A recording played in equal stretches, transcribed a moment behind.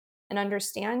and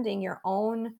understanding your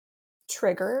own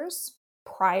triggers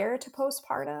prior to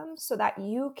postpartum so that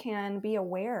you can be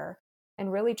aware and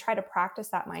really try to practice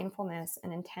that mindfulness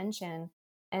and intention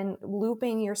and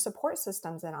looping your support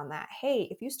systems in on that. Hey,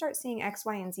 if you start seeing X,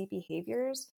 Y, and Z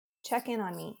behaviors, check in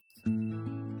on me.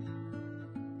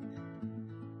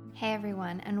 Hey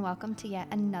everyone, and welcome to yet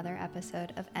another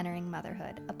episode of Entering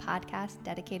Motherhood, a podcast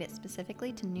dedicated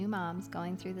specifically to new moms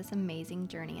going through this amazing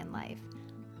journey in life.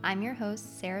 I'm your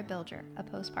host, Sarah Bilger, a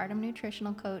postpartum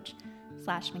nutritional coach /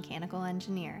 mechanical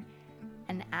engineer.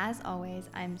 And as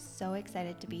always, I'm so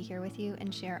excited to be here with you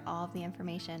and share all of the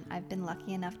information I've been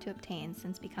lucky enough to obtain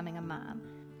since becoming a mom.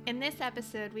 In this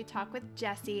episode, we talk with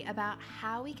Jessie about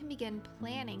how we can begin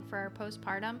planning for our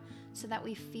postpartum so that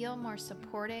we feel more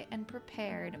supported and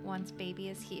prepared once baby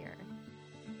is here.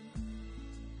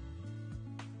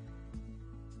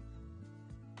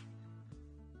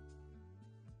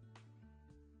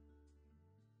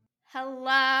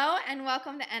 Hello and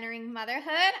welcome to Entering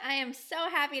Motherhood. I am so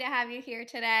happy to have you here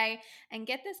today and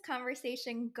get this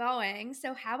conversation going.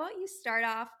 So how about you start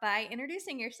off by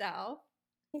introducing yourself?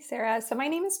 Hey, Sarah. So my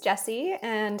name is Jessie,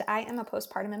 and I am a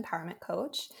postpartum empowerment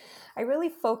coach. I really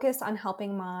focus on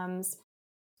helping moms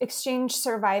exchange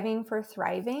surviving for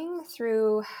thriving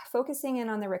through focusing in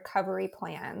on the recovery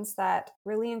plans that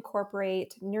really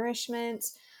incorporate nourishment,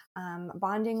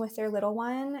 bonding with their little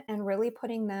one, and really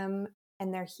putting them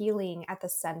and their healing at the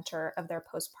center of their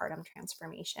postpartum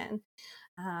transformation.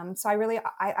 So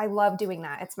I love doing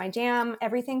that. It's my jam.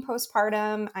 Everything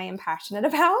postpartum I am passionate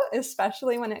about,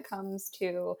 especially when it comes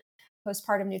to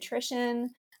postpartum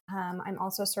nutrition. I'm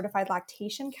also a certified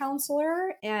lactation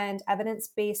counselor, and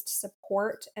evidence-based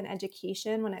support and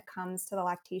education when it comes to the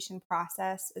lactation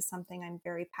process is something I'm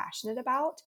very passionate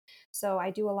about. So I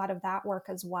do a lot of that work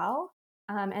as well.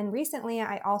 And recently,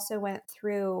 I also went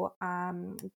through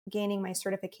gaining my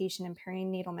certification in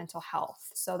perinatal mental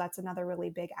health. So that's another really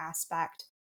big aspect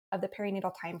of the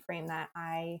perinatal timeframe that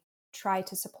I try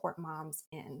to support moms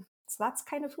in. So that's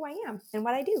kind of who I am and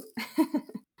what I do.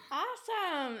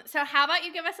 Awesome. So how about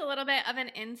you give us a little bit of an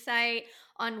insight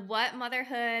on what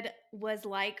motherhood was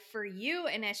like for you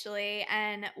initially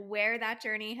and where that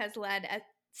journey has led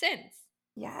since?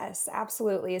 Yes,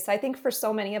 absolutely. So I think for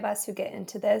so many of us who get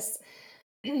into this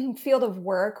field of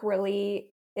work,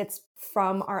 really, it's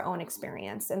from our own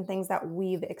experience and things that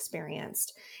we've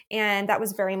experienced. And that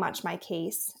was very much my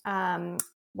case.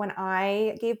 When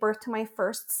I gave birth to my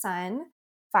first son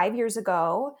 5 years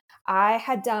ago, I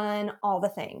had done all the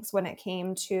things when it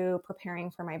came to preparing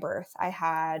for my birth. I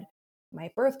had my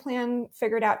birth plan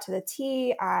figured out to the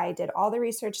T. I did all the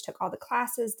research, took all the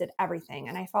classes, did everything.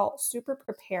 And I felt super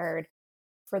prepared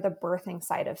for the birthing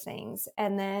side of things.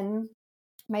 And then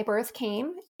my birth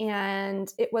came,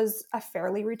 and it was a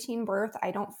fairly routine birth.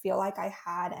 I don't feel like I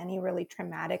had any really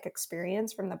traumatic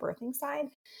experience from the birthing side,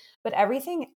 but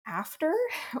everything after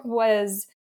was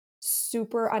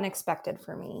super unexpected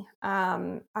for me.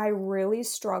 I really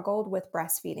struggled with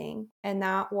breastfeeding, and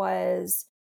that was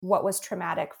what was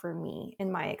traumatic for me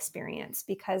in my experience,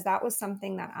 because that was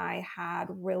something that I had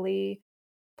really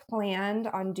planned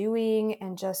on doing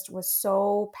and just was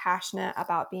so passionate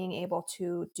about being able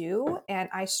to do. And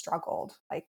I struggled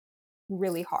like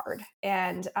really hard.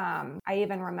 And I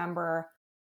even remember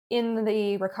in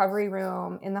the recovery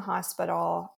room in the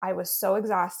hospital, I was so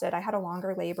exhausted. I had a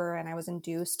longer labor and I was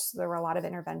induced. So there were a lot of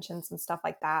interventions and stuff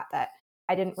like that that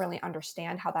I didn't really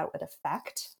understand how that would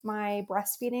affect my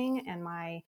breastfeeding and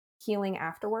my healing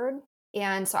afterward.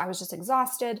 And so I was just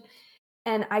exhausted,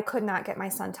 and I could not get my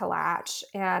son to latch.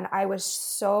 And I was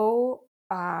so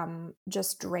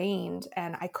just drained,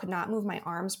 and I could not move my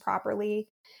arms properly.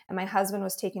 And my husband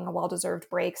was taking a well-deserved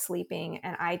break sleeping,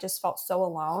 and I just felt so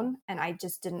alone, and I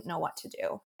just didn't know what to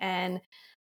do. And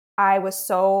I was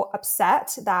so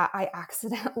upset that I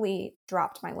accidentally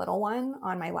dropped my little one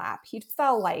on my lap. He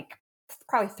fell like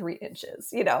probably 3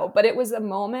 inches, but it was a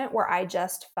moment where I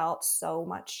just felt so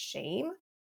much shame.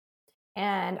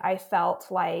 And I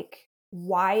felt like,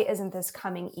 why isn't this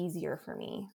coming easier for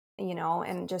me?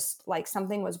 And just like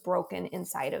something was broken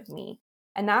inside of me.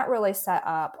 And that really set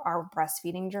up our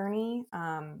breastfeeding journey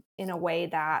in a way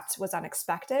that was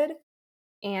unexpected.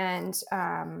 And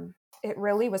it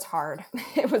really was hard.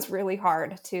 It was really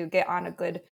hard to get on a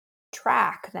good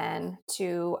track then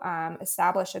to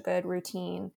establish a good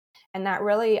routine. And that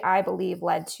really, I believe,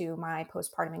 led to my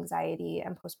postpartum anxiety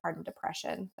and postpartum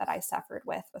depression that I suffered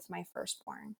with my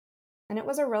firstborn. And it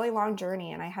was a really long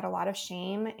journey, and I had a lot of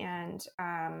shame and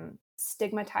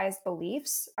stigmatized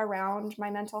beliefs around my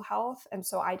mental health. And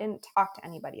so I didn't talk to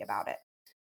anybody about it.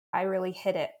 I really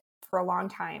hid it for a long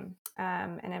time.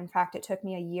 And in fact, it took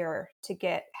me a year to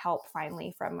get help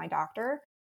finally from my doctor,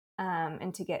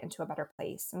 and to get into a better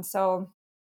place. And so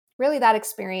really that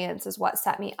experience is what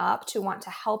set me up to want to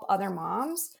help other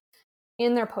moms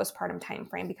in their postpartum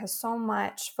timeframe, because so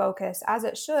much focus, as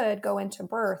it should, go into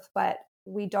birth, but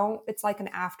we don't, it's like an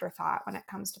afterthought when it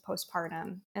comes to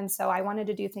postpartum. And so I wanted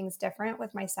to do things different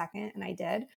with my second, and I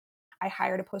did. I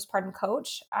hired a postpartum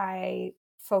coach. I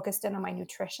focused in on my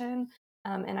nutrition,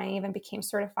 and I even became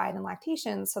certified in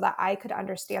lactation so that I could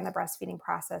understand the breastfeeding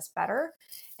process better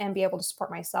and be able to support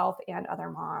myself and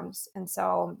other moms. And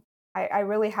so I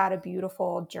really had a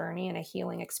beautiful journey and a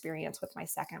healing experience with my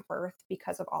second birth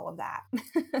because of all of that.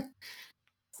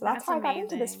 So that's That's how I got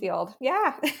into this amazing. field.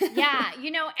 Yeah. Yeah,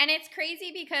 and it's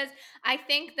crazy because I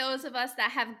think those of us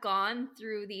that have gone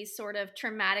through these sort of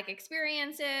traumatic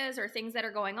experiences or things that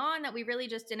are going on that we really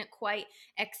just didn't quite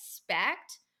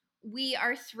expect, we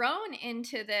are thrown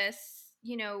into this,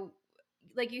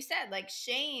 like you said, like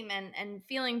shame and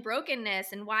feeling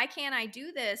brokenness and why can't I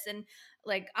do this, and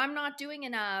like I'm not doing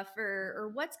enough,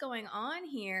 or what's going on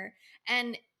here.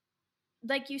 And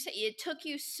like you said, it took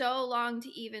you so long to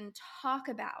even talk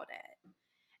about it.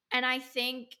 And I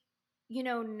think,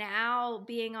 now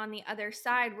being on the other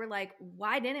side, we're like,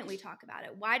 why didn't we talk about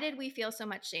it? Why did we feel so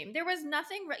much shame? There was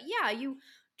nothing. Yeah, you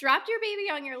dropped your baby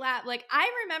on your lap. Like, I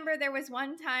remember there was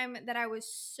one time that I was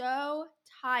so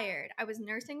tired. I was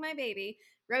nursing my baby,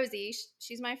 Rosie.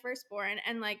 She's my firstborn.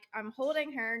 And like, I'm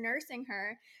holding her, nursing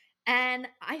her, and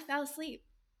I fell asleep.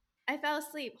 I fell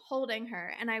asleep holding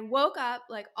her, and I woke up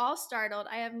like all startled.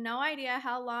 I have no idea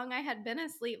how long I had been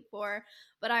asleep for,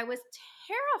 but I was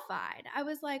terrified. I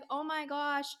was like, oh my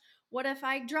gosh, what if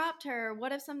I dropped her?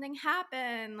 What if something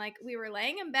happened? Like, we were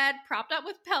laying in bed, propped up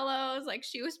with pillows, like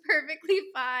she was perfectly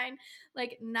fine.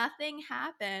 Like, nothing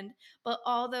happened, but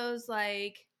all those,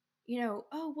 like,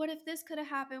 oh, what if this could have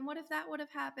happened? What if that would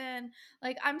have happened?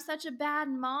 Like, I'm such a bad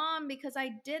mom because I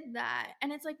did that.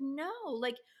 And it's like, no,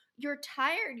 like, you're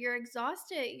tired, you're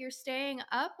exhausted, you're staying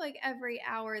up like every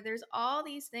hour. There's all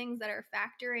these things that are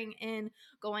factoring in,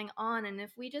 going on. And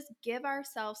if we just give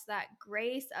ourselves that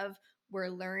grace of, we're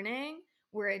learning,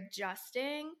 we're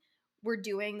adjusting, we're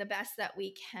doing the best that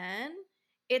we can,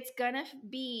 it's gonna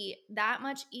be that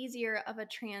much easier of a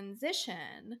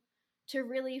transition to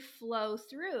really flow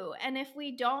through. And if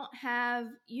we don't have,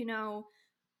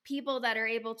 people that are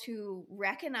able to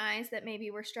recognize that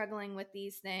maybe we're struggling with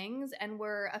these things and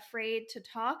we're afraid to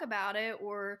talk about it,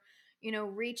 or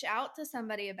reach out to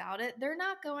somebody about it, they're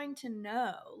not going to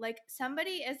know. Like,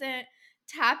 somebody isn't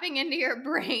tapping into your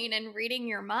brain and reading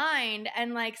your mind.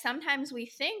 And like, sometimes we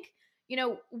think,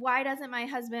 why doesn't my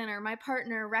husband or my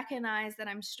partner recognize that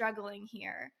I'm struggling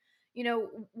here?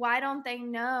 Why don't they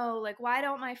know? Like, why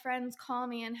don't my friends call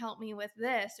me and help me with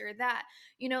this or that?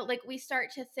 Like, we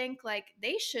start to think like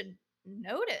they should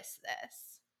notice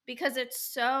this because it's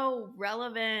so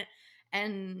relevant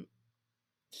and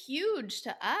huge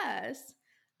to us,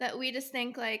 that we just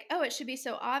think like, oh, it should be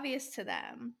so obvious to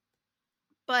them.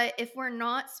 But if we're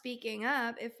not speaking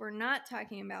up, if we're not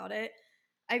talking about it,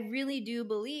 I really do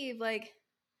believe like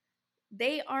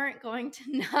they aren't going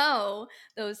to know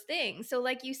those things. So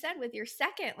like you said with your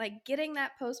second, like getting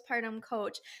that postpartum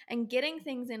coach and getting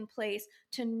things in place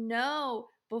to know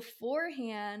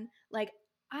beforehand, like,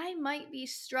 I might be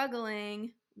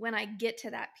struggling when I get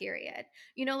to that period.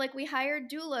 Like, we hire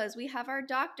doulas, we have our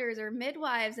doctors or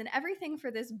midwives and everything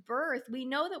for this birth. We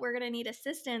know that we're going to need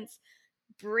assistance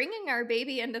bringing our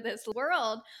baby into this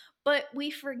world, but we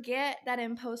forget that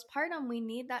in postpartum, we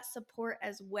need that support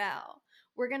as well.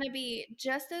 We're going to be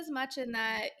just as much in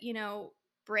that,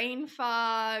 brain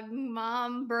fog,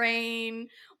 mom brain,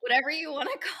 whatever you want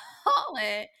to call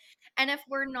it. And if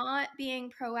we're not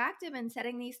being proactive and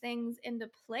setting these things into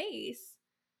place,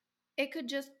 it could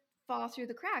just fall through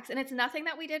the cracks. And it's nothing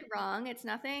that we did wrong. It's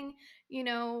nothing, you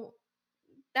know,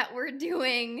 that we're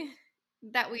doing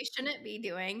that we shouldn't be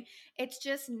doing. It's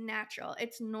just natural.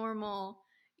 It's normal,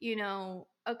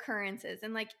 occurrences.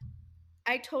 And like,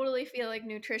 I totally feel like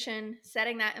nutrition,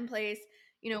 setting that in place,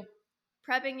 you know,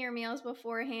 prepping your meals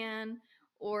beforehand,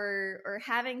 or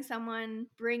having someone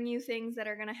bring you things that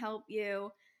are going to help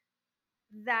you,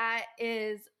 that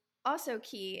is also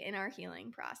key in our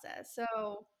healing process.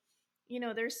 So,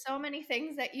 there's so many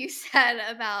things that you said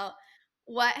about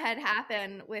what had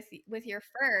happened with your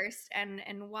first, and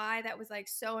why that was like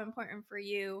so important for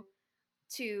you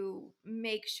to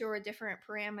make sure different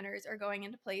parameters are going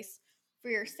into place for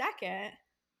your second.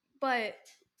 But,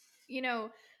 you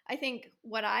know, I think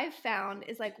what I've found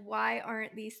is like, why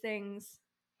aren't these things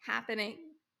happening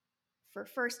for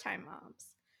first time moms?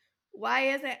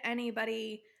 Why isn't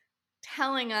anybody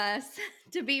telling us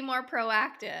to be more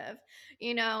proactive.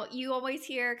 You always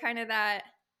hear kind of that,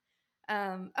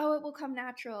 oh, it will come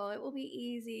natural. It will be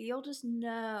easy. You'll just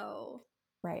know.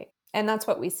 Right. And that's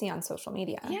what we see on social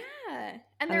media. Yeah. And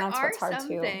And there that's are what's hard some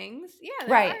too. things. Yeah, there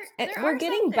Right. are there We're are some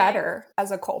getting things. better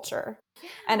as a culture.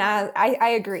 And Yeah. I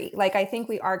agree. Like, I think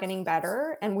we are getting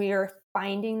better and we are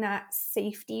finding that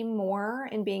safety more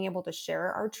in being able to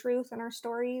share our truth and our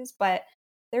stories. But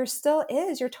there still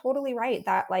is, you're totally right,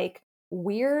 that like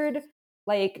weird,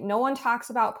 like no one talks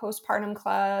about postpartum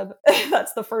club.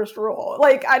 That's the first rule.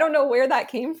 Like, I don't know where that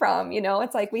came from.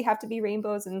 It's like we have to be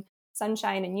rainbows and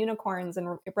sunshine and unicorns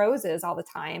and roses all the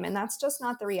time. And that's just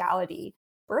not the reality.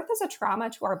 Birth is a trauma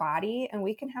to our body, and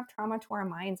we can have trauma to our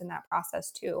minds in that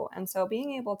process too. And so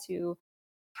being able to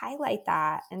highlight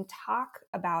that and talk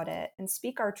about it and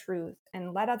speak our truth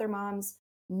and let other moms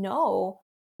know,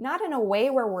 not in a way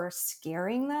where we're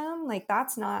scaring them, like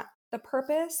that's not the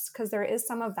purpose, because there is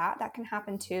some of that can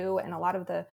happen too. And a lot of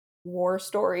the war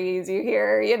stories you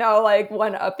hear, like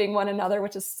one upping one another,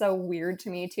 which is so weird to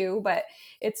me too. But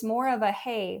it's more of a,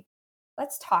 hey,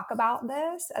 let's talk about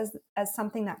this as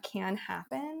something that can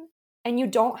happen. And you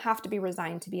don't have to be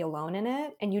resigned to be alone in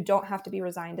it. And you don't have to be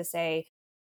resigned to say,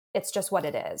 it's just what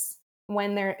it is.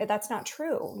 When that's not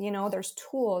true. There's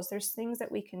tools, there's things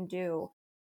that we can do.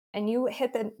 And you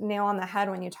hit the nail on the head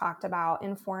when you talked about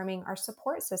informing our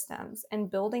support systems and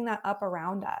building that up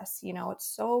around us.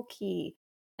 It's so key.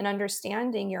 And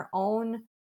understanding your own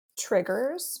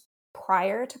triggers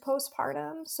prior to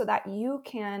postpartum so that you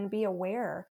can be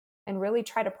aware and really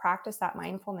try to practice that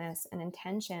mindfulness and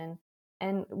intention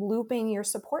and looping your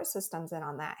support systems in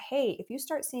on that. Hey, if you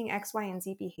start seeing X, Y, and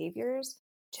Z behaviors,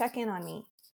 check in on me.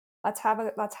 Let's have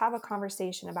a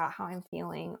conversation about how I'm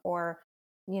feeling, or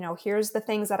here's the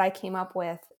things that I came up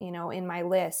with, in my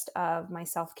list of my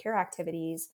self-care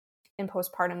activities in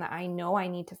postpartum that I know I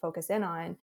need to focus in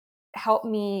on. Help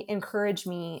me, encourage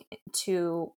me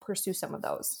to pursue some of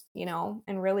those,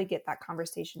 and really get that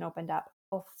conversation opened up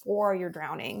before you're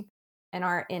drowning and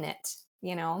are in it,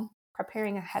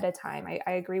 preparing ahead of time.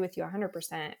 I agree with you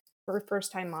 100%. For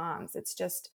first time moms, it's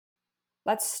just,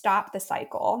 let's stop the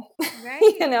cycle,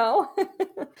 Right. know?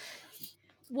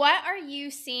 What are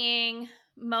you seeing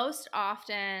most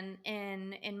often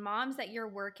in moms that you're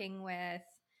working with,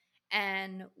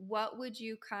 and what would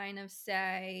you kind of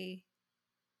say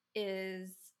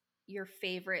is your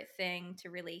favorite thing to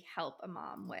really help a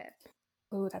mom with?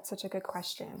 Oh, that's such a good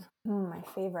question. My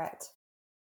favorite.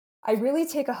 I really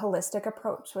take a holistic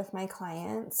approach with my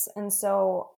clients. And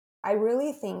so I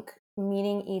really think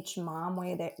meeting each mom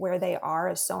where they are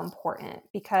is so important,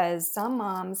 because some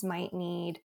moms might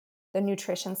need the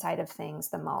nutrition side of things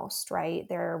the most, right?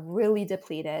 They're really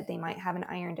depleted. They might have an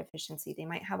iron deficiency. They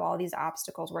might have all these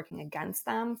obstacles working against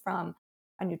them from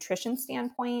a nutrition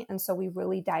standpoint. And so we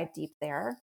really dive deep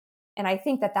there. And I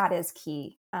think that is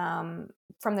key.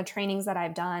 From the trainings that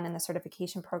I've done and the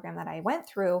certification program that I went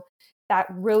through, that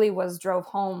really drove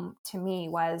home to me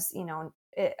was,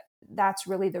 that's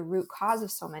really the root cause of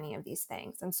so many of these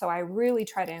things. And so I really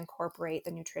try to incorporate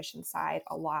the nutrition side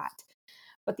a lot.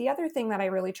 But the other thing that I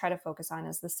really try to focus on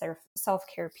is the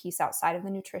self-care piece outside of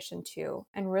the nutrition too,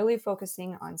 and really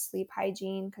focusing on sleep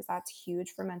hygiene, because that's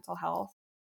huge for mental health.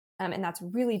 And that's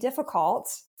really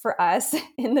difficult for us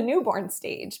in the newborn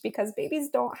stage, because babies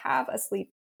don't have a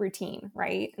sleep routine,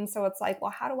 right? And so it's like,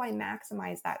 well, how do I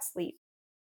maximize that sleep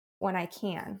when I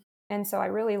can? And so I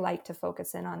really like to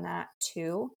focus in on that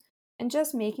too. And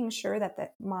just making sure that the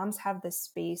moms have the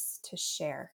space to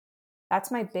share. That's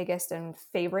my biggest and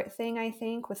favorite thing, I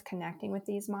think, with connecting with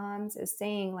these moms, is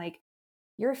saying, like,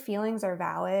 your feelings are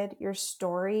valid. Your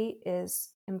story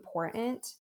is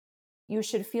important. You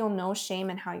should feel no shame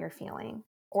in how you're feeling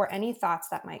or any thoughts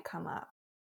that might come up.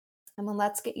 And then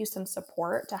let's get you some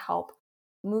support to help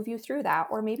move you through that.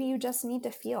 Or maybe you just need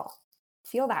to feel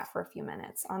that for a few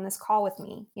minutes on this call with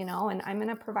me, and I'm going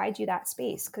to provide you that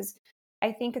space, because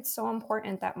I think it's so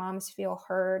important that moms feel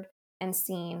heard and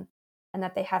seen, and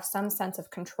that they have some sense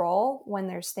of control when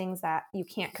there's things that you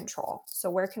can't control. So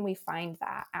where can we find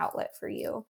that outlet for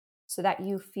you so that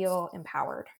you feel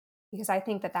empowered? Because I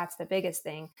think that that's the biggest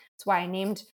thing. It's why I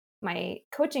named my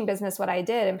coaching business what I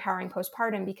did, Empowering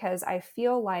Postpartum, because I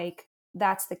feel like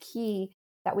that's the key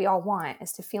that we all want,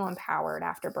 is to feel empowered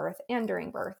after birth and during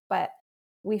birth. But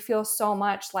we feel so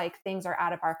much like things are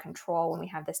out of our control when we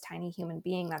have this tiny human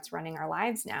being that's running our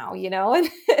lives now,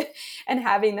 and, and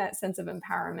having that sense of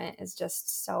empowerment is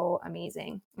just so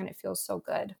amazing, and it feels so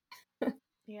good.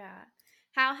 Yeah.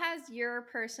 How has your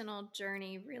personal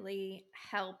journey really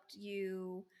helped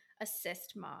you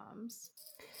assist moms?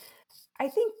 I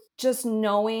think just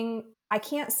knowing, I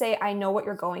can't say I know what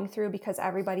you're going through because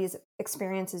everybody's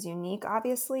experience is unique,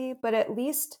 obviously, but at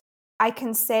least I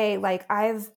can say, like,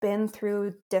 I've been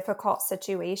through difficult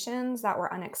situations that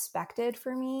were unexpected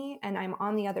for me, and I'm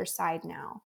on the other side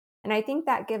now. And I think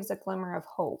that gives a glimmer of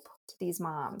hope to these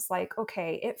moms. Like,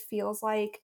 okay, it feels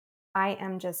like I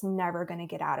am just never going to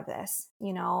get out of this,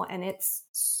 and it's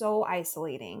so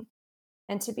isolating.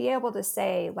 And to be able to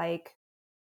say, like,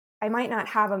 I might not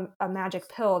have a magic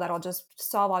pill that'll just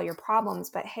solve all your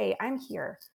problems, but hey, I'm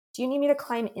here. Do you need me to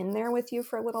climb in there with you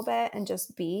for a little bit and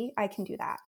just be? I can do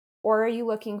that. Or are you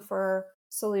looking for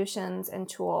solutions and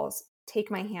tools?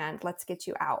 Take my hand. Let's get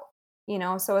you out.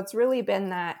 So it's really been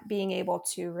that being able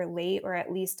to relate, or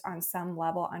at least on some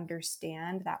level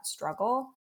understand that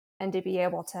struggle, and to be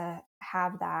able to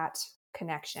have that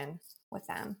connection with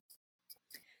them.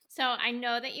 So I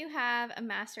know that you have a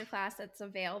masterclass that's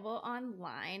available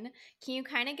online. Can you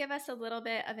kind of give us a little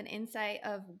bit of an insight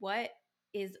of what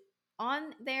is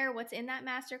on there? What's in that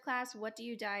masterclass? What do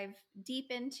you dive deep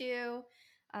into?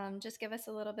 Just give us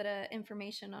a little bit of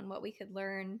information on what we could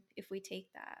learn if we take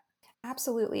that.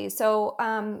 Absolutely. So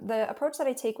the approach that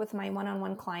I take with my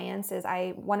one-on-one clients is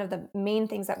one of the main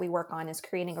things that we work on is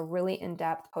creating a really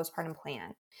in-depth postpartum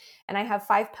plan. And I have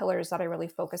 5 pillars that I really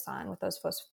focus on with those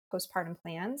postpartum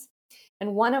plans.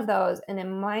 And one of those, and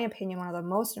in my opinion, one of the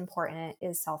most important,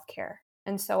 is self-care.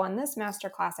 And so on this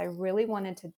masterclass, I really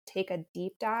wanted to take a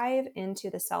deep dive into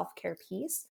the self-care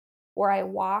piece, where I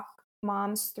walk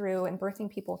moms through and birthing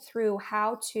people through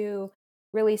how to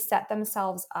really set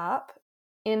themselves up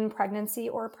in pregnancy,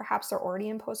 or perhaps they're already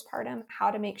in postpartum, how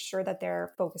to make sure that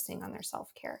they're focusing on their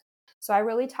self-care. So I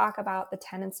really talk about the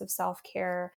tenets of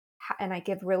self-care, and I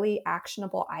give really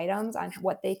actionable items on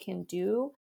what they can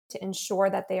do to ensure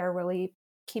that they are really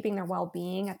keeping their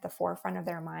well-being at the forefront of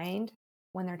their mind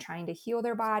when they're trying to heal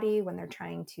their body, when they're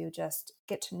trying to just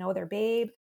get to know their babe,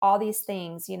 all these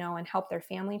things, and help their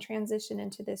family transition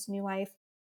into this new life.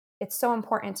 It's so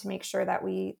important to make sure that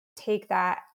we take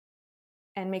that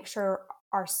and make sure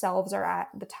ourselves are at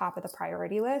the top of the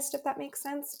priority list, if that makes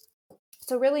sense.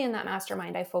 So really in that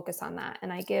mastermind, I focus on that,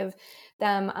 and I give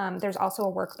them, there's also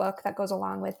a workbook that goes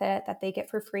along with it that they get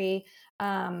for free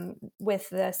with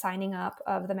the signing up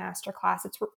of the masterclass.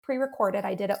 It's pre-recorded.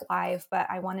 I did it live, but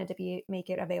I wanted to make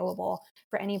it available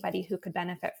for anybody who could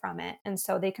benefit from it. And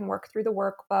so they can work through the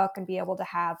workbook and be able to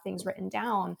have things written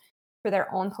down for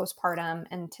their own postpartum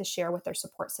and to share with their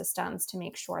support systems to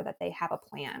make sure that they have a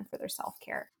plan for their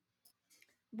self-care.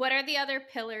 What are the other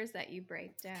pillars that you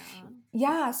break down?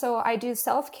 Yeah, so I do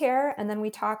self-care, and then we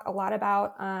talk a lot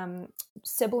about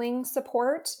sibling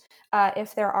support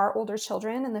if there are older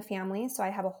children in the family. So I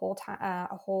have a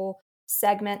whole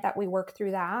segment that we work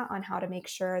through that on how to make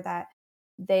sure that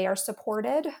they are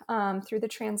supported through the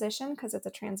transition, because it's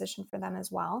a transition for them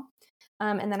as well.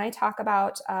 And then I talk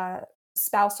about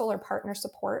spousal or partner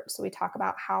support. So we talk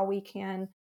about how we can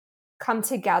come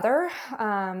together.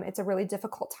 It's a really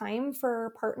difficult time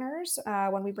for partners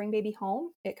when we bring baby home.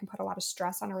 It can put a lot of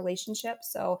stress on a relationship.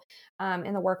 So,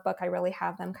 in the workbook, I really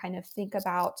have them kind of think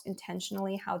about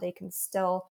intentionally how they can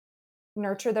still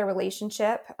nurture their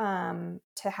relationship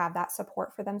to have that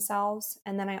support for themselves.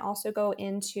 And then I also go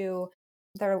into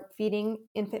their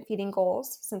infant feeding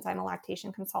goals. Since I'm a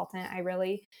lactation consultant, I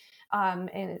really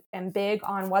am big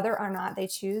on whether or not they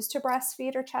choose to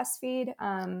breastfeed or chest feed.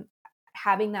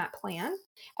 Having that plan,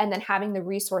 and then having the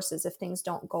resources if things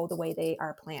don't go the way they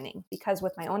are planning. Because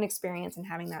with my own experience and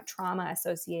having that trauma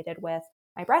associated with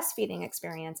my breastfeeding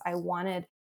experience, I wanted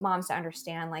moms to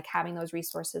understand, like, having those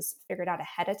resources figured out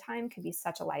ahead of time could be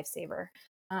such a lifesaver,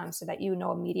 so that you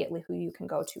know immediately who you can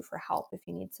go to for help if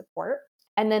you need support.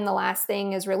 And then the last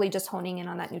thing is really just honing in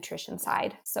on that nutrition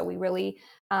side. So we really,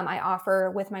 I offer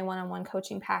with my one-on-one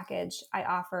coaching package, I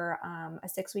offer a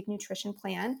 6-week nutrition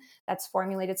plan that's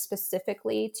formulated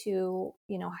specifically to,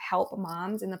 help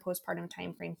moms in the postpartum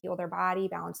timeframe heal their body,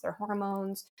 balance their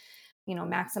hormones,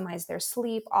 maximize their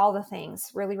sleep, all the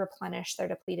things, really replenish their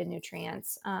depleted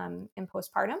nutrients in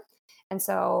postpartum. And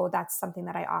so that's something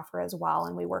that I offer as well.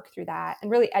 And we work through that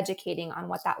and really educating on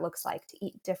what that looks like to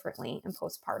eat differently in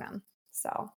postpartum.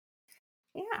 So,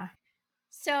 yeah.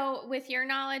 So, with your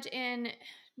knowledge in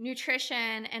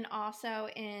nutrition and also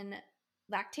in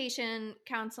lactation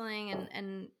counseling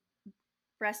and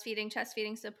breastfeeding, chest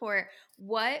feeding support,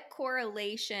 what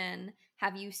correlation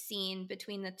have you seen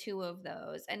between the two of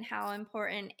those? And how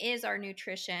important is our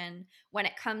nutrition when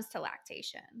it comes to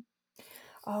lactation?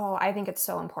 Oh, I think it's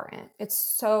so important. It's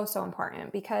so, so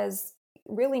important because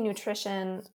really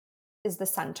nutrition is the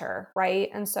center, right?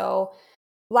 And so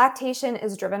lactation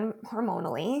is driven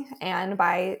hormonally and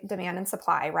by demand and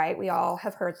supply, right? We all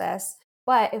have heard this.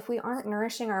 But if we aren't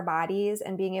nourishing our bodies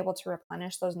and being able to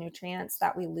replenish those nutrients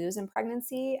that we lose in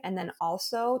pregnancy, and then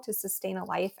also to sustain a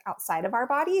life outside of our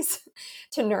bodies,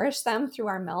 to nourish them through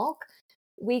our milk,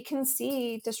 we can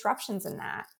see disruptions in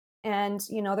that. And,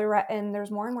 and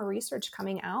there's more and more research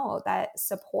coming out that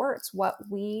supports what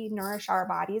we nourish our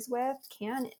bodies with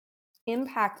can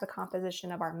impact the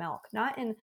composition of our milk, not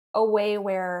in a way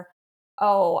where,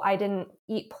 oh, I didn't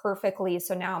eat perfectly,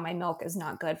 so now my milk is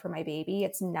not good for my baby.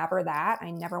 It's never that. I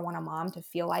never want a mom to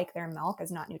feel like their milk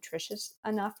is not nutritious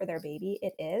enough for their baby.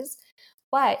 It is.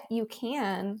 But you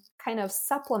can kind of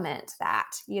supplement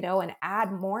that, and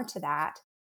add more to that.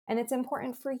 And it's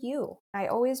important for you. I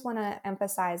always want to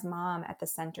emphasize mom at the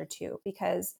center too,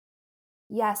 because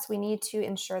yes, we need to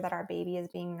ensure that our baby is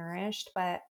being nourished,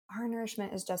 but our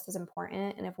nourishment is just as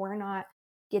important. And if we're not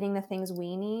getting the things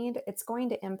we need, it's going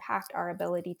to impact our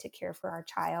ability to care for our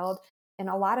child in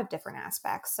a lot of different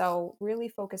aspects. So, really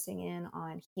focusing in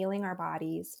on healing our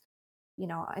bodies,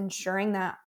 ensuring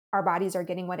that our bodies are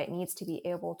getting what it needs to be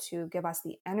able to give us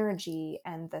the energy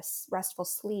and this restful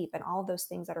sleep and all of those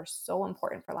things that are so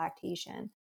important for lactation.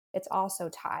 It's also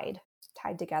tied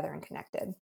together and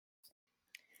connected.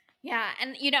 Yeah.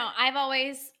 And, I've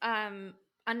always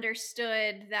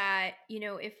understood that,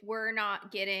 if we're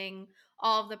not getting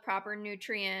all of the proper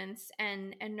nutrients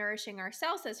and nourishing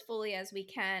ourselves as fully as we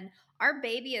can, our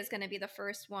baby is going to be the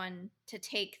first one to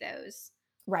take those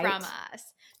from Right.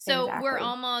 us. So we're Exactly.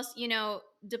 almost,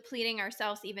 depleting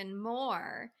ourselves even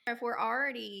more. If we're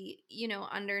already,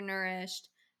 undernourished,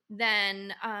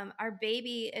 then our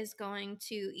baby is going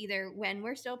to either, when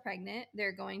we're still pregnant,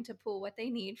 they're going to pull what they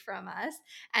need from us.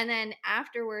 And then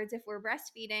afterwards, if we're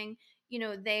breastfeeding,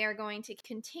 they are going to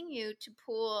continue to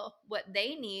pull what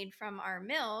they need from our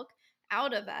milk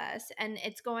out of us, and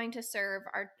it's going to serve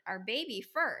our baby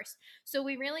first. So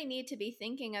we really need to be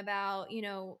thinking about,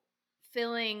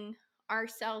 filling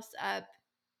ourselves up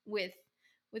with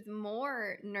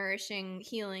more nourishing,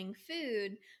 healing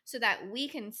food so that we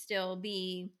can still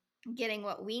be getting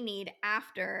what we need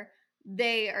after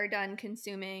they are done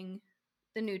consuming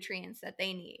the nutrients that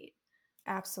they need.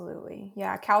 Absolutely.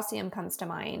 Yeah. Calcium comes to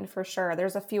mind for sure.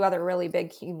 There's a few other really big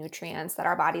key nutrients that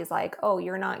our body's like, oh,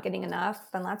 you're not getting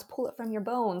enough. Then let's pull it from your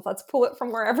bones. Let's pull it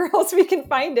from wherever else we can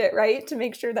find it, right? To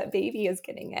make sure that baby is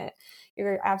getting it.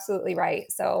 You're absolutely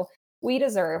right. So we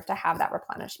deserve to have that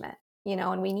replenishment,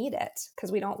 and we need it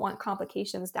because we don't want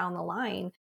complications down the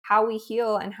line. How we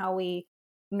heal and how we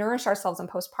nourish ourselves in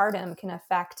postpartum can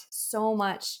affect so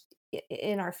much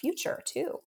in our future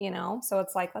too, so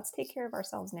it's like, let's take care of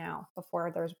ourselves now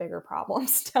before there's bigger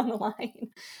problems down the line.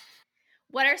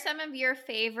 What are some of your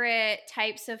favorite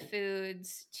types of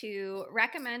foods to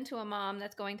recommend to a mom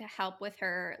that's going to help with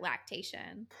her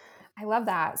lactation? I love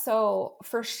that. So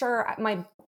for sure, my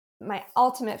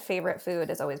ultimate favorite food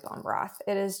is always bone broth.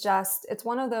 It's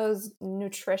one of those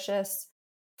nutritious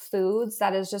foods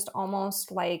that is just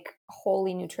almost like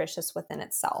wholly nutritious within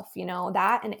itself,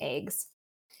 that and eggs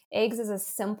is a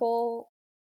simple,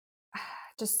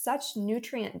 just such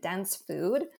nutrient dense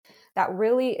food that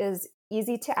really is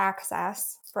easy to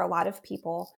access for a lot of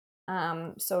people.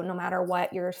 So no matter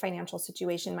what your financial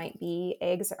situation might be,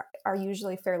 eggs are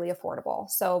usually fairly affordable.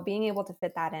 So being able to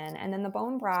fit that in, and then the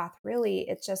bone broth, really,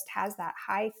 it just has that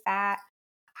high fat,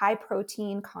 high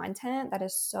protein content that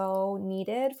is so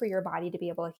needed for your body to be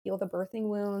able to heal the birthing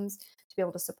wounds, to be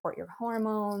able to support your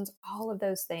hormones, all of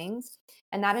those things.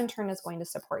 And that in turn is going to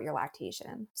support your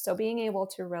lactation. So being able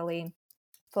to really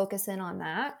focus in on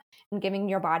that and giving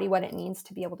your body what it needs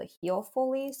to be able to heal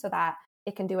fully so that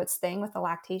it can do its thing with the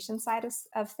lactation side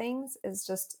of things is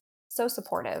just so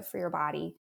supportive for your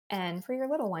body and for your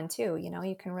little one too.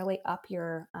 You can really up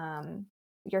your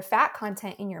fat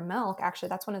content in your milk. Actually,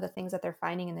 that's one of the things that they're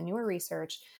finding in the newer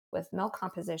research with milk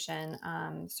composition.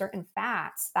 Certain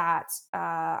fats that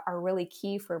are really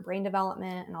key for brain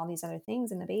development and all these other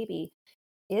things in the baby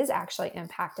is actually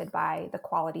impacted by the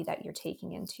quality that you're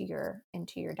taking into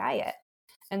your diet.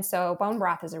 And so bone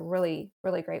broth is a really,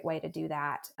 really great way to do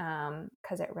that,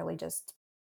 because it really just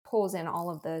pulls in all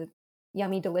of the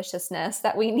yummy deliciousness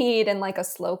that we need in like a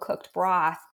slow cooked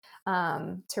broth,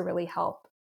 to really help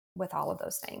with all of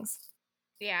those things.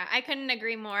 Yeah, I couldn't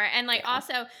agree more. And Yeah.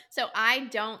 also, so I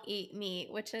don't eat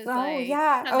meat, which is Oh like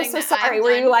yeah. Oh, something so that sorry. I've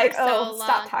Were you done for like, so oh,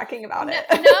 stop long. talking about No, it?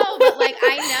 no, but like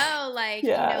I know, like,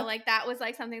 Yeah. like that was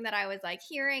like something that I was like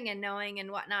hearing and knowing and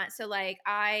whatnot. So like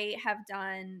I have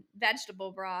done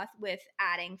vegetable broth with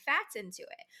adding fats into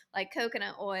it, like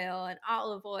coconut oil and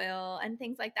olive oil and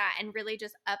things like that, and really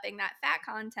just upping that fat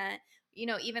content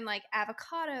even like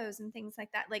avocados and things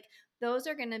like that. Like those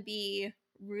are going to be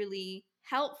really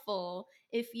helpful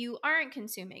if you aren't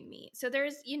consuming meat. So there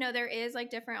is like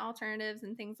different alternatives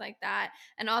and things like that.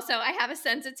 And also I have a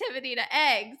sensitivity to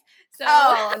eggs. So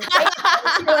oh,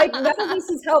 you're like, none of this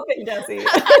is helping, Jessie.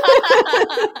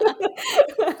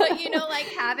 but like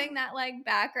having that like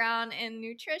background in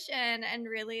nutrition and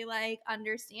really like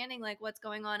understanding like what's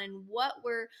going on and what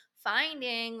we're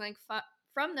finding like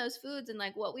from those foods and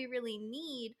like what we really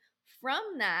need from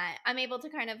that, I'm able to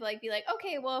kind of like be like,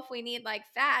 okay, well, if we need like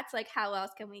fats, like how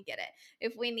else can we get it?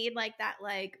 If we need like that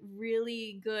like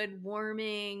really good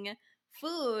warming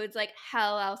foods, like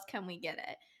how else can we get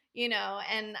it?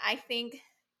 And I think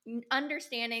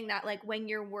understanding that like when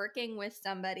you're working with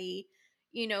somebody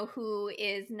who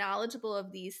is knowledgeable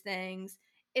of these things,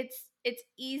 it's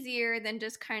easier than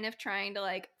just kind of trying to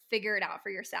like figure it out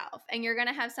for yourself. And you're going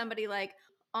to have somebody like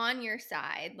on your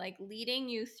side, like leading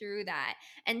you through that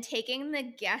and taking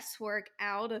the guesswork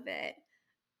out of it.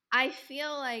 I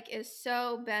feel like is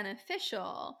so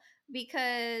beneficial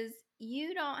because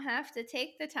you don't have to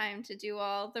take the time to do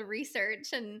all the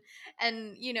research and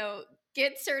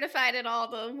get certified at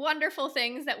all the wonderful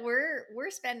things that we're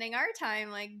spending our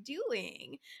time like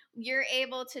doing. You're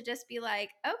able to just be like,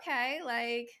 okay,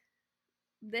 like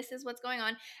this is what's going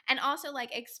on. And also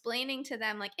like explaining to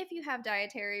them like if you have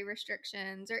dietary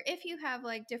restrictions or if you have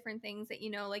like different things that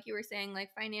like you were saying,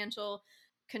 like financial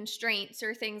constraints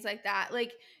or things like that,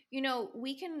 like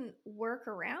we can work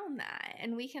around that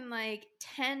and we can like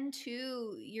tend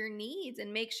to your needs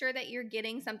and make sure that you're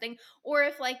getting something. Or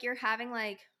if like you're having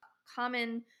like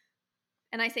common,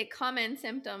 and I say common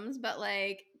symptoms, but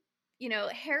like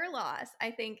hair loss,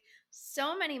 I think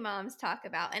so many moms talk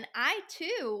about. And I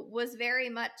too was very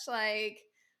much like,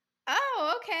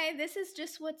 oh, okay, this is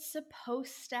just what's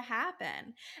supposed to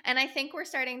happen. And I think we're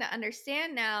starting to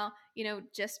understand now,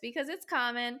 just because it's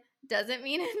common doesn't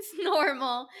mean it's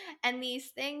normal. And these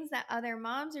things that other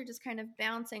moms are just kind of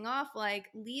bouncing off, like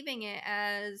leaving it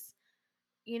as,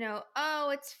 oh,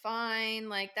 it's fine.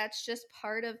 Like that's just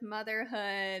part of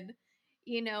motherhood.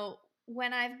 You know,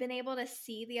 when I've been able to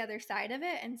see the other side of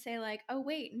it and say, like, oh,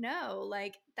 wait, no,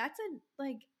 like that's a,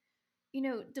 like,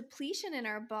 depletion in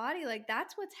our body. Like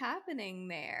that's what's happening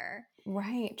there.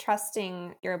 Right.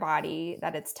 Trusting your body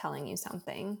that it's telling you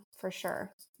something for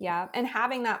sure. Yeah. And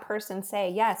having that person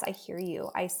say, yes, I hear you.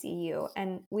 I see you.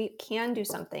 And we can do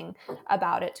something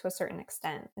about it to a certain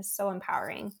extent is so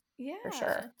empowering for Yeah.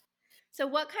 sure. So,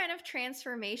 what kind of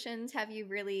transformations have you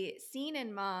really seen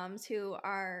in moms who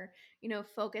are,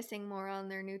 focusing more on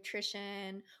their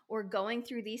nutrition or going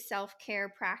through these self-care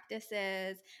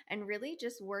practices and really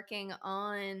just working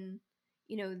on,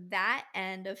 that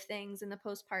end of things in the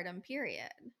postpartum period?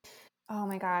 Oh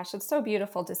my gosh, it's so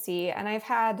beautiful to see. And I've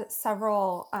had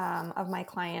several of my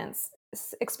clients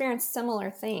experience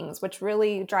similar things, which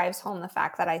really drives home the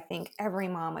fact that I think every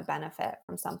mom would benefit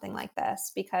from something like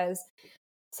this because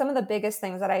some of the biggest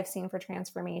things that I've seen for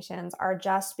transformations are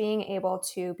just being able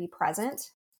to be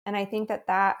present. And I think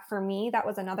that for me, that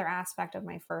was another aspect of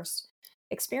my first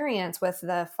experience with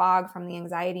the fog from the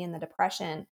anxiety and the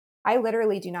depression. I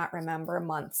literally do not remember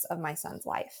months of my son's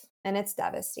life. And it's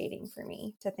devastating for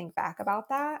me to think back about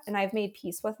that. And I've made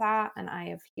peace with that. And I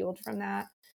have healed from that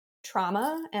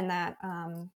trauma and that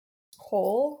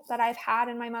hole that I've had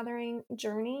in my mothering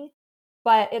journey.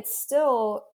 But it's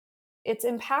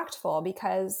impactful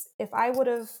because if I would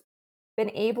have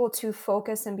been able to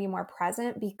focus and be more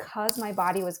present because my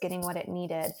body was getting what it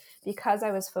needed, because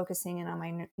I was focusing in on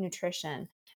my nutrition,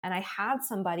 and I had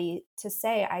somebody to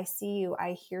say, I see you,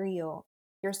 I hear you.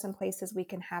 Here's some places we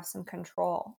can have some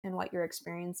control in what you're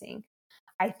experiencing.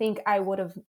 I think I would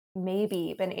have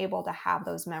maybe been able to have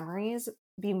those memories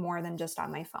be more than just on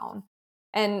my phone.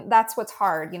 And that's what's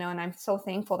hard, and I'm so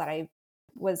thankful that I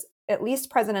was at least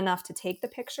present enough to take the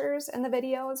pictures and the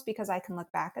videos because I can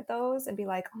look back at those and be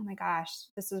like, oh my gosh,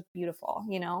 this is beautiful.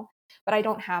 But I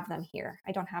don't have them here.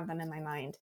 I don't have them in my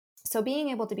mind. So being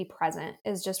able to be present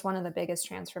is just one of the biggest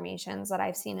transformations that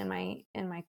I've seen in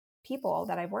my people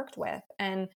that I've worked with.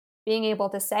 And being able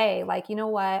to say, like, you know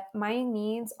what, my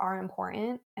needs are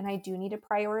important and I do need to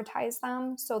prioritize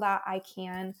them so that I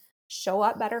can show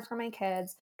up better for my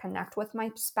kids, connect with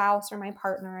my spouse or my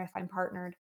partner if I'm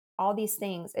partnered, all these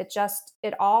things.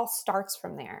 It all starts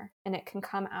from there and it can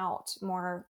come out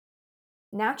more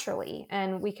naturally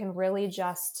and we can really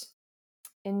just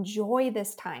enjoy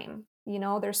this time.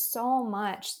 There's so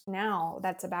much now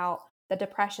that's about the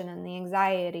depression and the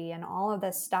anxiety and all of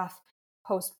this stuff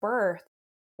post birth.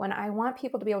 When I want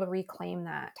people to be able to reclaim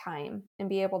that time and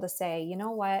be able to say, you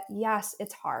know what, yes,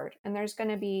 it's hard and there's going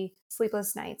to be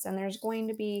sleepless nights and there's going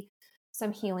to be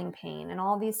some healing pain and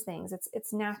all these things.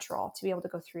 It's natural to be able to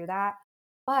go through that,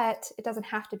 but it doesn't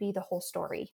have to be the whole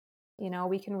story.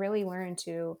 We can really learn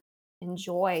to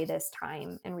enjoy this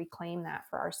time and reclaim that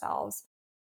for ourselves.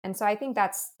 And so I think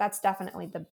that's definitely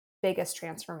the biggest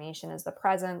transformation is the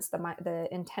presence, the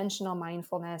intentional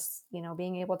mindfulness,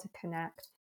 being able to connect.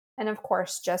 And of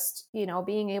course, just,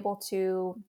 being able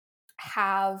to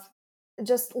have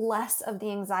just less of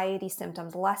the anxiety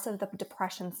symptoms, less of the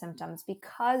depression symptoms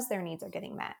because their needs are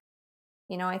getting met.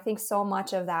 I think so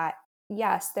much of that,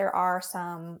 yes, there are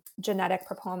some genetic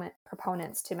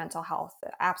proponents to mental health.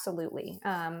 Absolutely.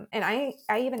 And I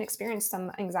even experienced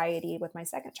some anxiety with my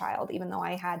second child, even though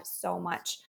I had so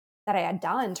much that I had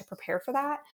done to prepare for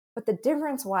that. But the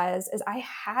difference is I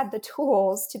had the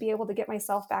tools to be able to get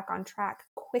myself back on track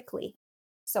quickly.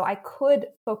 So I could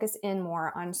focus in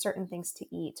more on certain things to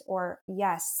eat, or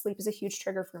yes, sleep is a huge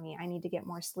trigger for me. I need to get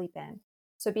more sleep in.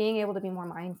 So being able to be more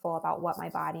mindful about what my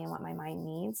body and what my mind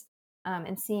needs,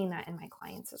 and seeing that in my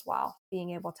clients as well,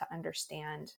 being able to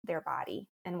understand their body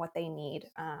and what they need,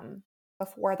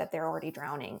 before that they're already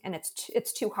drowning, and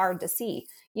it's too hard to see.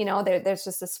 There's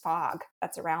just this fog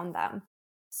that's around them.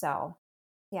 So,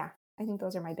 yeah, I think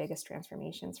those are my biggest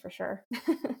transformations for sure.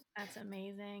 That's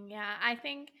amazing. Yeah, I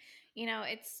think,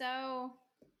 it's so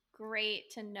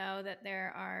great to know that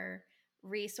there are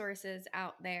resources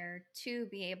out there to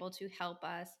be able to help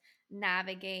us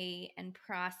navigate and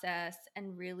process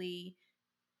and really,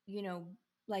 you know,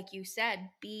 like you said,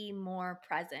 be more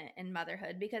present in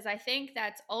motherhood, because I think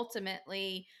that's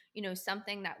ultimately,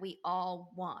 something that we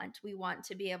all want. We want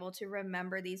to be able to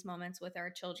remember these moments with our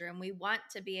children. We want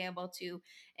to be able to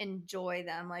enjoy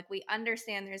them. Like, we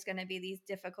understand there's going to be these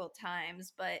difficult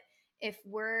times, but if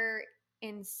we're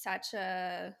in such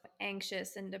a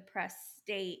anxious and depressed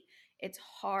state, it's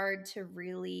hard to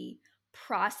really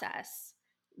process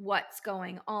what's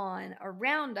going on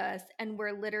around us, and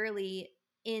we're literally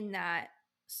in that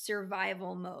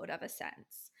survival mode of a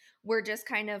sense. We're just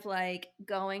kind of like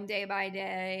going day by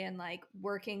day and like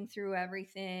working through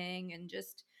everything and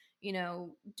just,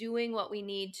 doing what we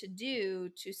need to do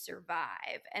to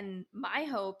survive. And my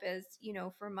hope is,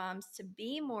 for moms to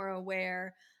be more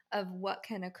aware of what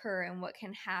can occur and what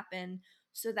can happen,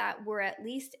 so that we're at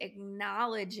least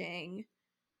acknowledging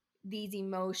these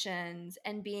emotions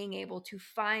and being able to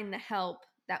find the help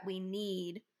that we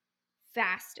need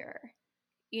faster.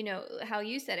 How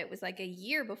you said it was like a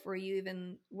year before you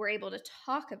even were able to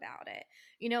talk about it.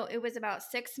 It was about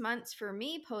 6 months for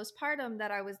me postpartum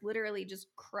that I was literally just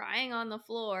crying on the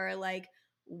floor, like,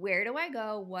 where do I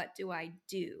go? What do I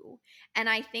do? And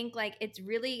I think like it's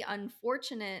really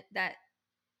unfortunate that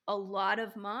a lot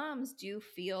of moms do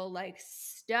feel like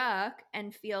stuck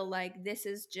and feel like this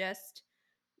is just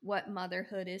what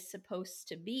motherhood is supposed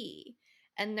to be.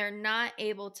 And they're not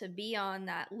able to be on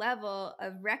that level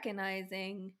of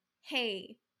recognizing,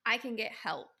 hey, I can get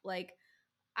help. Like,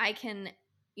 I can,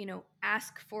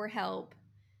 ask for help,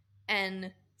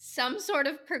 and some sort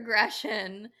of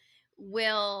progression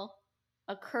will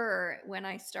occur when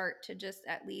I start to just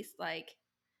at least like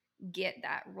get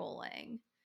that rolling.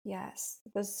 Yes,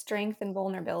 the strength and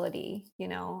vulnerability.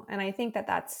 And I think that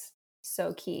that's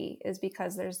so key, is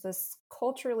because there's this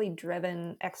culturally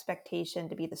driven expectation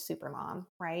to be the super mom,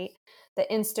 right? The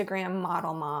Instagram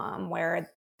model mom,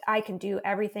 where I can do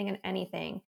everything and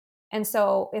anything. And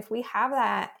so if we have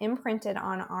that imprinted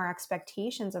on our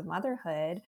expectations of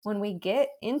motherhood, when we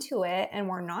get into it and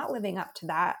we're not living up to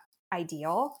that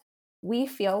ideal, we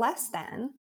feel less than.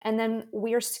 And then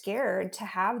we're scared to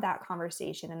have that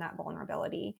conversation and that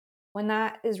vulnerability, when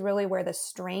that is really where the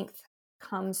strength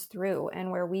comes through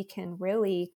and where we can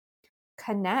really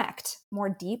connect more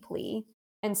deeply,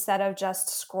 instead of just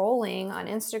scrolling on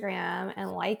Instagram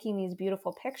and liking these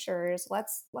beautiful pictures.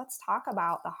 Let's talk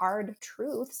about the hard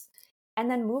truths and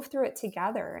then move through it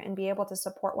together and be able to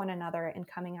support one another in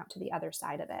coming out to the other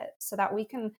side of it, so that we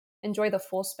can enjoy the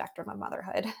full spectrum of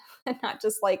motherhood and not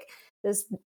just like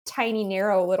this tiny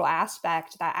narrow little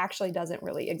aspect that actually doesn't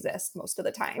really exist most of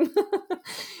the time.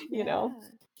 you Yeah. know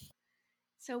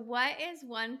So, what is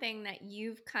one thing that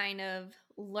you've kind of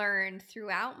learned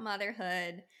throughout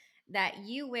motherhood that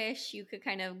you wish you could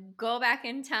kind of go back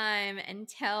in time and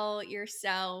tell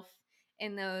yourself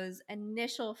in those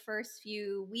initial first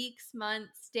few weeks,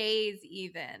 months, days,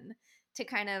 even, to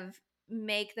kind of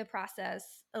make the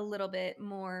process a little bit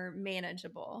more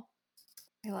manageable?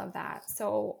 I love that.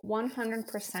 So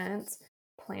 100%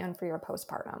 plan for your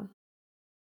postpartum.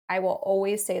 I will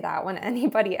always say that when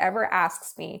anybody ever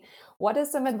asks me, what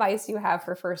is some advice you have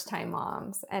for first time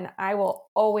moms? And I will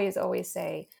always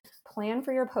say, plan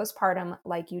for your postpartum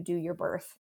like you do your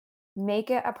birth. make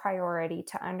it a priority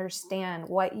to understand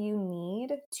what you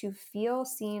need to feel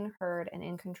seen, heard, and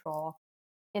in control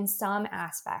in some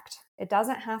aspect. It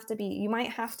doesn't have to be, you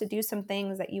might have to do some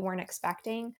things that you weren't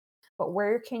expecting, but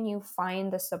where can you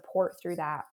find the support through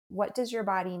that? What does your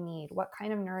body need? What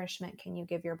kind of nourishment can you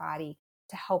give your body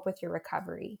to help with your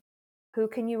recovery? Who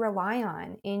can you rely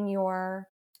on in your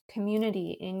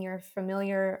community, in your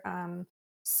familiar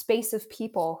space of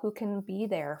people who can be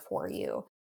there for you?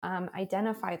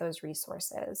 Identify those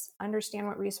resources, understand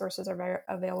what resources are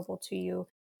available to you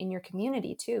in your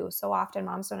community too. So often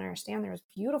moms don't understand there's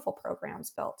beautiful programs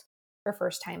built for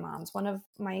first time moms. One of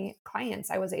my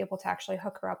clients, I was able to actually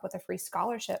hook her up with a free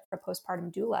scholarship for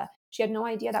postpartum doula. She had no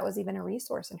idea that was even a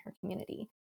resource in her community.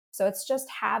 So it's just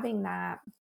having that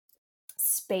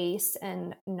space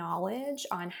and knowledge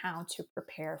on how to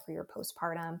prepare for your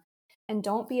postpartum. And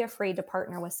don't be afraid to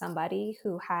partner with somebody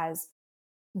who has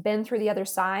been through the other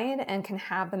side and can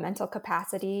have the mental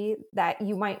capacity that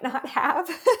you might not have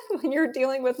when you're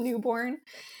dealing with newborn,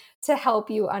 to help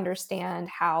you understand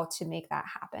how to make that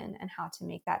happen and how to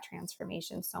make that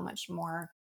transformation so much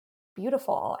more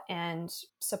beautiful and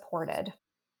supported.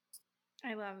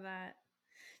 I love that.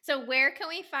 So where can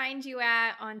we find you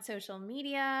at on social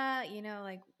media?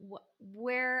 Like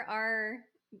where are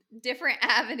different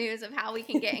avenues of how we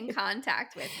can get in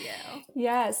contact with you?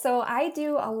 Yeah, so I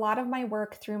do a lot of my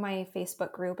work through my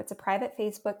Facebook group. It's a private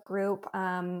Facebook group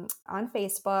on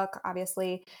Facebook,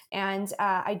 obviously. And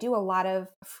I do a lot of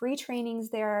free trainings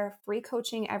there, free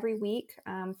coaching every week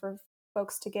for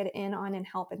folks to get in on and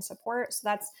help and support. So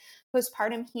that's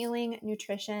postpartum healing,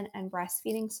 nutrition, and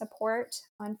breastfeeding support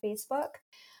on Facebook.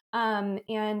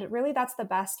 And really, that's the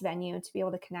best venue to be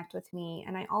able to connect with me.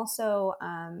 And I also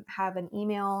have an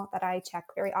email that I check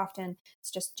very often.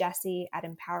 It's just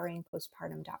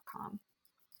Jessie@empoweringpostpartum.com.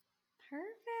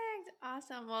 Perfect.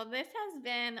 Awesome. Well, this has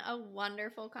been a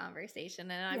wonderful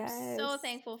conversation, and I'm so Yes.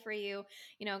 thankful for you,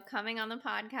 coming on the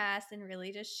podcast and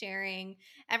really just sharing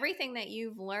everything that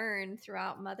you've learned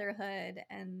throughout motherhood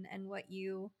and what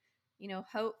you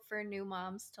hope for new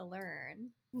moms to learn.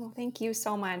 Well, thank you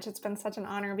so much. It's been such an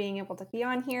honor being able to be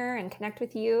on here and connect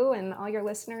with you and all your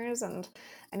listeners. And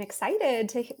I'm excited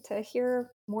to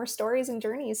hear more stories and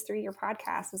journeys through your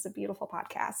podcast. It's a beautiful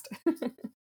podcast.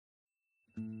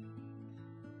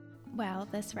 Well,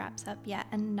 this wraps up yet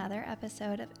another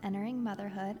episode of Entering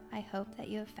Motherhood. I hope that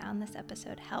you have found this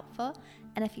episode helpful,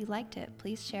 and if you liked it,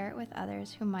 please share it with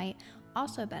others who might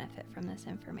also benefit from this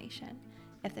information.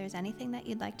 If there's anything that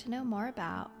you'd like to know more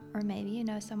about, or maybe you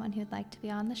know someone who'd like to be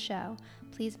on the show,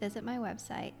 please visit my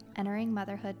website,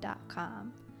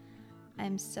 enteringmotherhood.com.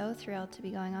 I'm so thrilled to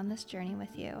be going on this journey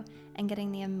with you and getting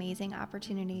the amazing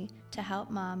opportunity to help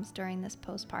moms during this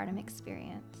postpartum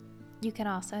experience. You can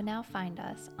also now find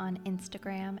us on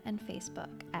Instagram and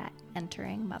Facebook at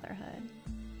Entering Motherhood.